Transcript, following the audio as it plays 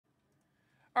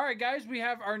All right, guys, we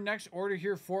have our next order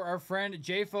here for our friend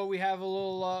Jafo. We have a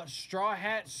little Straw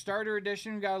Hat Starter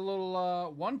Edition. We got a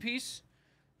little One Piece.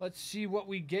 Let's see what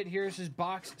we get here. This is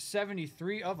box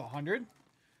 73 of 100.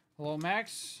 Hello,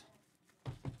 Max.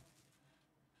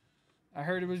 I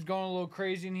heard it was going a little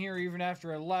crazy in here even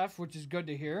after I left, which is good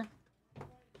to hear.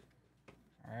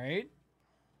 All right.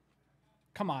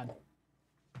 Come on.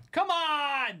 Come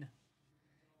on!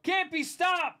 Can't be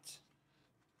stopped!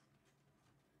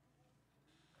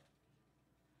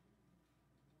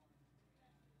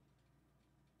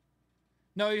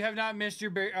 No, you have not missed your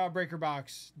breaker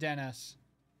box, Dennis.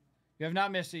 You have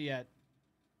not missed it yet.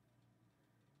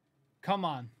 Come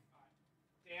on.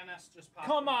 Dan S just popped.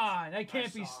 Come on! That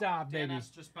can't be stopped, baby. Dan S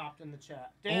just popped in the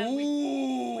chat. Dan,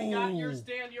 we got yours,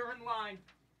 Dan. You're in line.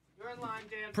 You're in line,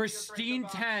 Dan. Pristine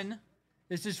 10.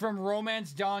 This is from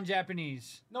Romance Dawn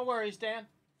Japanese. No worries, Dan.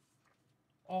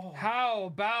 Oh. How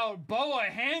about Boa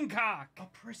Hancock? A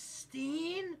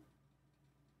pristine?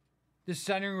 The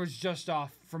centering was just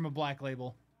off from a black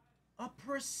label. A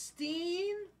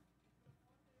pristine?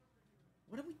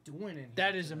 What are we doing in here?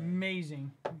 That is today?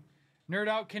 Amazing. Nerd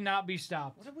Out cannot be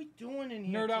stopped. What are we doing in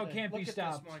here? Nerd Out today? can't be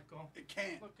stopped. Look at this, Michael. It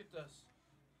can't. Look at this.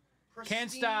 Can't Pristine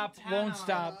stop, 10 won't on.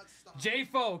 stop.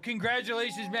 Jafo,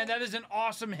 congratulations, man. That is an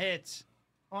awesome hit.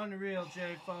 Unreal, Jafo.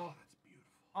 That's beautiful.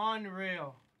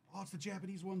 Unreal. Oh, it's the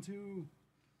Japanese one too.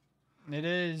 It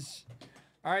is.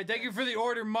 All right, thank you for the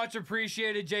order. Much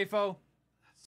appreciated, Jafo.